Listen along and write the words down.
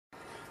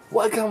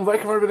Welcome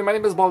everybody, my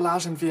name is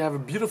Balazs and we have a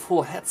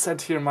beautiful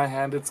headset here in my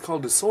hand. It's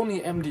called the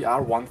Sony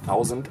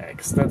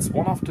MDR-1000X. That's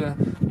one of the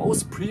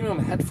most premium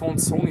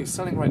headphones Sony is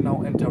selling right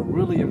now and they're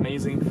really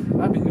amazing.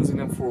 I've been using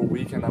them for a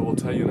week and I will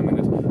tell you in a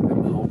minute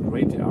how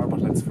great they are,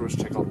 but let's first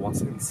check out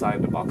what's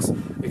inside the box.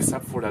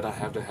 Except for that I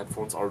have the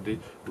headphones already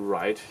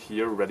right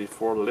here ready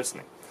for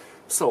listening.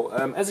 So,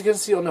 as you can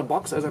see on the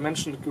box, as I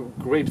mentioned,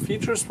 great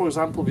features. For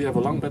example, we have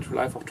a long battery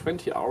life of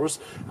 20 hours.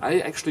 I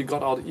actually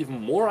got out even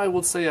more, I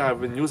would say.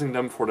 I've been using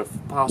them for the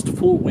past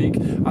full week.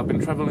 I've been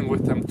traveling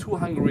with them to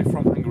Hungary,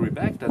 from Hungary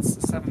back. That's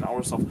 7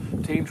 hours of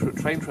train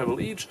travel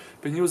each.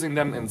 Been using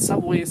them in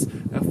subways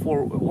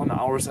for 1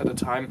 hour at a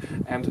time,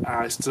 and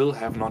I still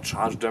have not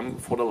charged them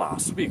for the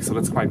last week. So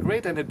that's quite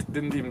great, and it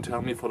didn't even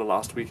tell me for the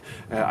last week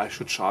I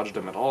should charge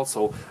them at all.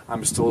 So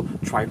I'm still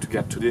trying to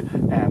get to the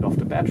end of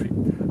the battery.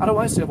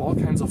 Otherwise, you have all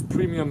kinds of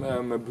premium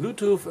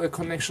Bluetooth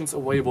connections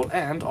available,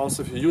 and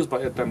also if you use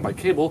them by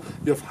cable,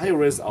 you have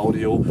high-res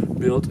audio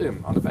built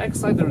in. On the back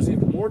side, there's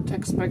even more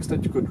tech specs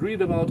that you could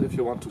read about. If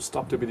you want to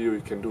stop the video, you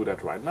can do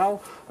that right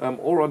now.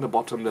 Or on the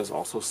bottom, there's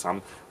also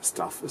some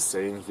stuff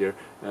saying here,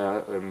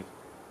 or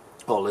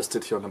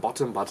listed here on the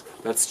bottom, but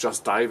let's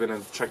just dive in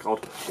and check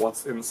out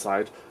what's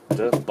inside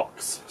the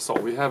box. So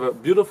we have a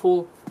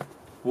beautiful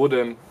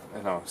wooden,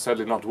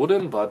 sadly not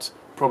wooden, but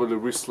probably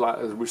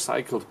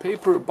recycled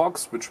paper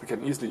box, which we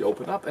can easily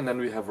open up, and then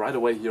we have right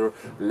away here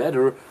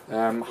leather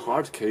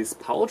hard case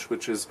pouch,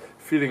 which is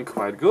feeling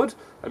quite good.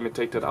 Let me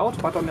take that out.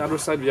 But on the other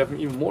side we have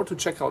even more to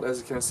check out.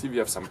 As you can see, we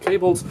have some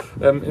cables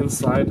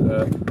inside,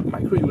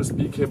 micro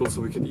USB cable,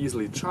 so we can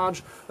easily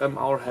charge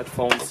our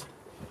headphones.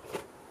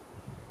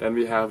 Then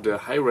we have the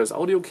high-res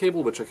audio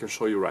cable, which I can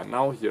show you right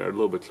now, here a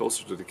little bit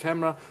closer to the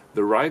camera.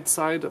 The right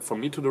side, from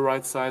me to the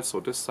right side,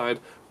 so this side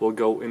will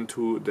go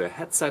into the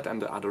headset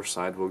and the other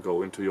side will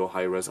go into your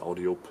high-res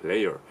audio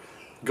player.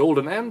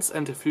 Golden ends,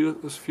 and they feel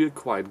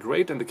quite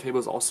great, and the cable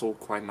is also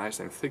quite nice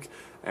and thick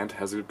and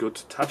has a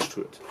good touch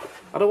to it.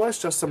 Otherwise,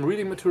 just some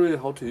reading material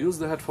how to use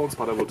the headphones,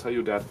 but I will tell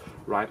you that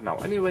right now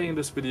anyway in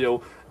this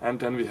video. And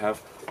then we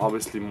have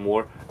obviously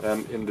more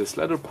in this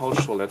leather pouch,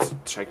 so let's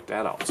check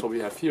that out. So we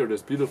have here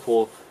this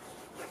beautiful,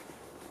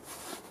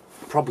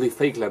 probably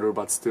fake leather,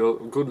 but still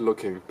good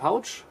looking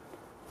pouch,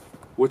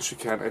 which you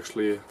can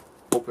actually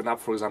open up,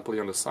 for example,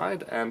 here on the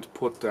side and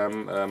put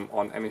them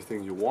on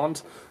anything you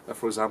want.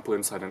 For example,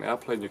 inside an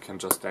airplane, you can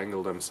just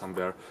dangle them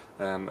somewhere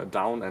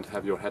down and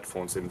have your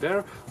headphones in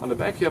there. On the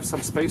back, you have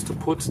some space to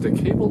put the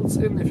cables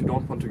in. If you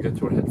don't want to get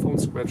your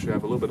headphones scratched, you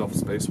have a little bit of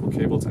space for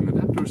cables and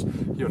adapters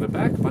here on the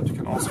back, but you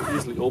can also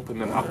easily open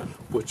them up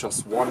with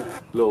just one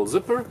little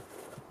zipper.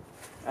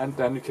 And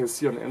then you can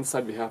see on the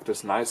inside we have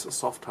this nice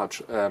soft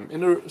touch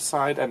inner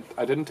side, and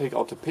I didn't take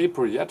out the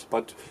paper yet,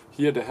 but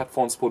here the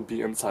headphones would be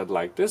inside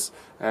like this,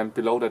 and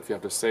below that we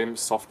have the same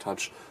soft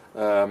touch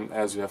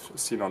as you have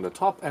seen on the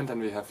top, and then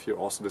we have here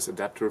also this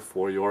adapter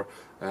for your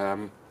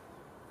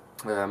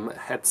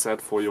headset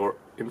for your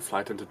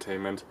in-flight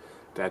entertainment,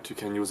 that you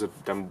can use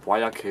them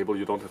via cable,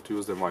 you don't have to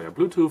use them via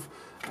Bluetooth,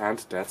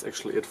 and that's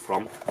actually it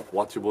from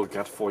what you will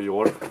get for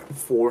your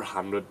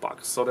 400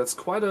 bucks. So that's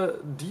quite a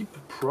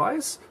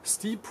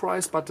steep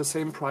price, but the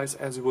same price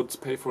as you would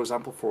pay, for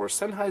example, for a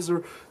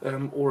Sennheiser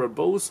or a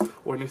Bose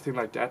or anything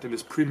like that in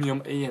this premium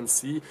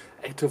ANC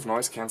active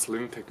noise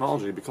cancelling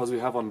technology, because we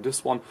have on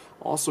this one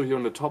also here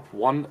on the top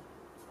one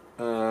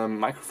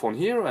microphone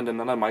here and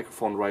another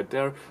microphone right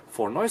there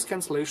for noise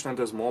cancellation, and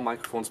there's more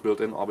microphones built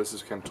in. Obviously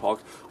you can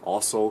talk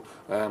also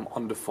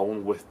on the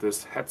phone with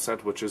this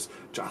headset, which is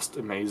just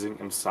amazing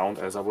in sound,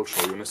 as I will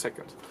show you in a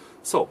second.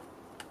 So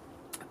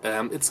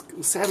it's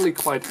sadly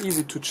quite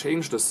easy to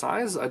change the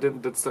size.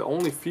 That's the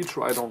only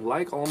feature I don't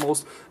like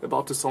almost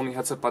about the Sony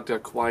headset, but they're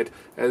quite,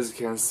 as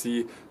you can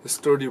see,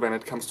 sturdy when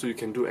it comes to, you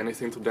can do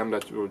anything to them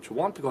that you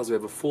want, because we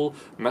have a full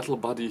metal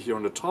body here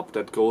on the top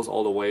that goes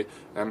all the way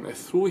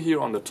through here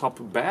on the top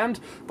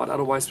band, but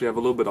otherwise we have a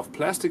little bit of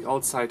plastic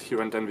outside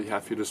here, and then we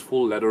have here this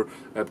full leather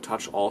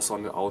touch also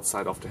on the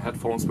outside of the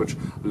headphones, which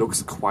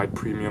looks quite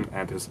premium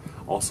and is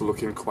also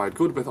looking quite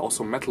good, with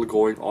also metal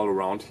going all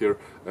around here,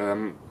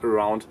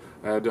 around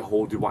the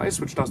whole device,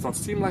 which does not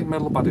seem like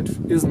metal, but it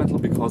is metal,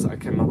 because I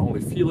can not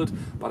only feel it,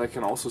 but I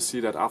can also see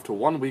that after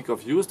 1 week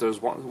of use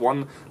there's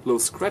one little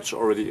scratch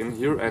already in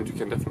here, and you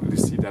can definitely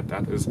see that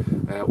that is,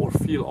 or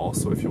feel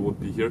also if you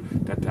would be here,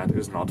 that that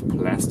is not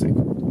plastic.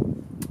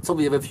 So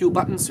we have a few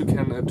buttons. You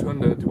can turn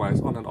the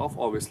device on and off,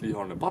 obviously here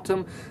on the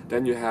bottom.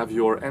 Then you have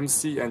your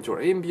NC and your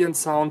ambient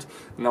sound.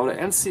 Now the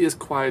NC is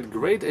quite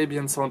great.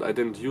 Ambient sound I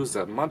didn't use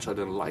that much, I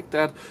didn't like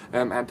that.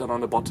 And then on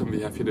the bottom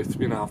we have here the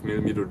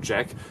 3.5mm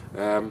jack,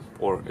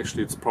 or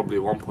actually it's probably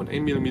a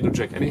 1.8mm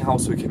jack anyhow,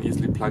 so you can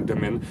easily plug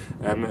them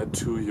in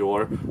to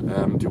your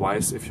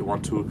device if you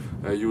want to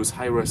use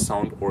high-res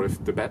sound, or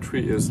if the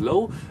battery is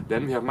low.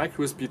 Then we have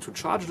micro USB to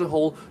charge the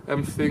whole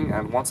thing,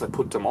 and once I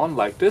put them on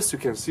like this, you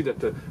can see that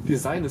the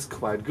design is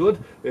quite good.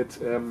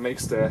 It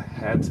makes the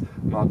head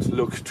not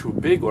look too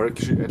big, or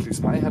actually at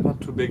least my head not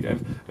too big,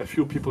 and a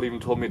few people even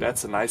told me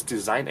that's a nice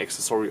design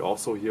accessory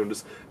also here in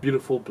this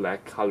beautiful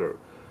black color.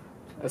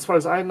 As far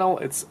as I know,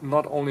 it's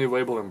not only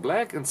available in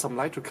black, in some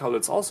lighter color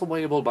it's also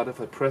available, but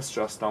if I press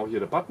just now here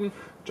the button,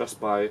 just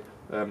by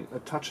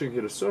touching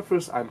here the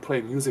surface, I'm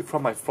playing music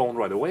from my phone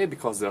right away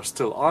because they're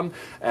still on,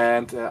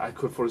 and I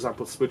could, for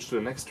example, switch to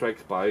the next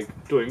track by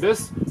doing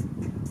this.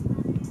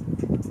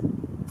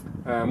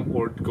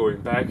 Or going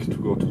back to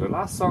go to the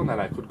last song,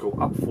 and I could go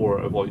up for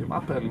a volume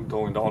up and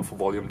going down for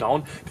volume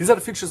down. These are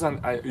the features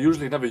I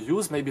usually never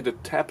use, maybe the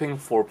tapping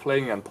for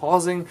playing and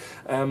pausing,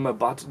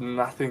 but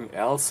nothing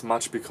else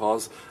much,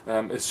 because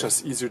it's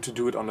just easier to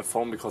do it on the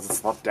phone because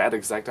it's not that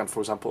exact. And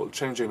for example,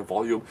 changing the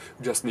volume,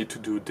 you just need to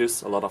do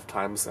this a lot of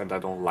times, and I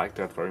don't like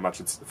that very much.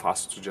 It's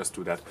faster to just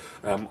do that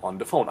on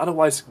the phone.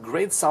 Otherwise,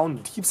 great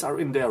sound. Deeps are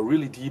in there,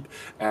 really deep,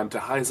 and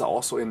the highs are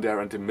also in there,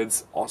 and the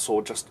mids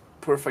also just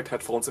perfect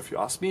headphones if you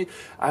ask me.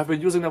 I've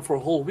been using them for a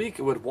whole week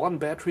with one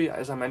battery,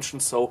 as I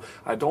mentioned, so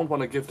I don't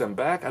want to give them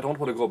back. I don't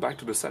want to go back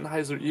to the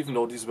Sennheiser, even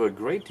though these were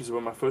great. These were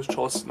my first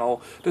choice.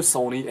 Now the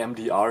Sony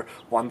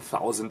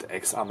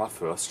MDR-1000X are my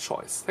first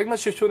choice. Thank you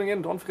much for tuning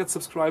in. Don't forget to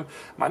subscribe.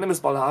 My name is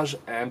Balazs,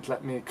 and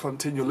let me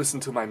continue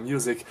listening to my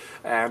music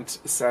and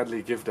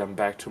sadly give them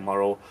back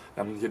tomorrow.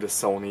 Here the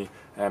Sony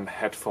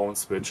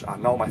headphones, which are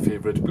now my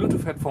favorite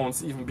Bluetooth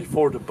headphones, even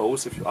before the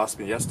Bose, if you ask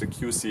me. Yes, the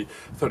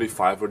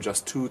QC35 were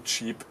just too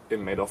cheap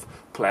and made of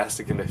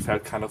plastic, and they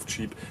felt kind of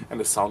cheap, and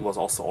the sound was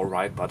also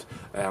alright, but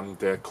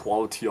the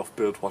quality of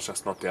build was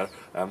just not there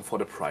for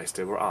the price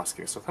they were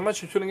asking. So thank you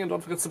much for tuning in.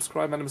 Don't forget to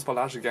subscribe. My name is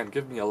Balazs again.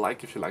 Give me a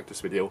like if you like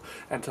this video.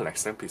 Until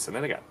next time, peace and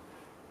then again.